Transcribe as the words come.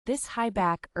This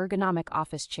high-back, ergonomic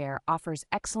office chair offers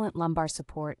excellent lumbar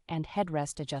support and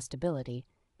headrest adjustability,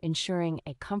 ensuring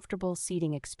a comfortable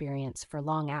seating experience for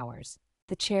long hours.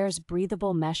 The chair's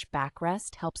breathable mesh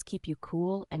backrest helps keep you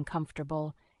cool and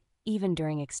comfortable, even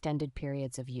during extended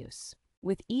periods of use.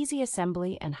 With easy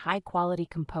assembly and high-quality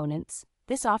components,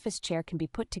 this office chair can be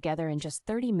put together in just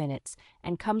 30 minutes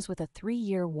and comes with a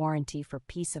 3-year warranty for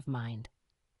peace of mind.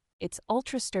 Its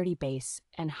ultra-sturdy base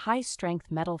and high-strength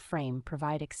metal frame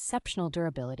provide exceptional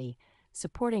durability,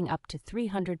 supporting up to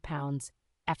 300 pounds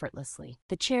effortlessly.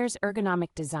 The chair's ergonomic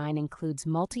design includes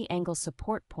multi-angle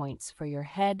support points for your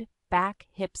head, back,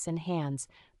 hips, and hands,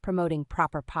 promoting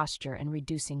proper posture and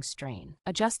reducing strain.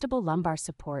 Adjustable lumbar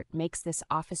support makes this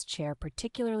office chair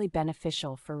particularly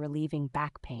beneficial for relieving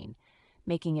back pain,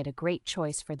 making it a great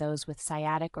choice for those with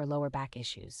sciatic or lower back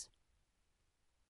issues.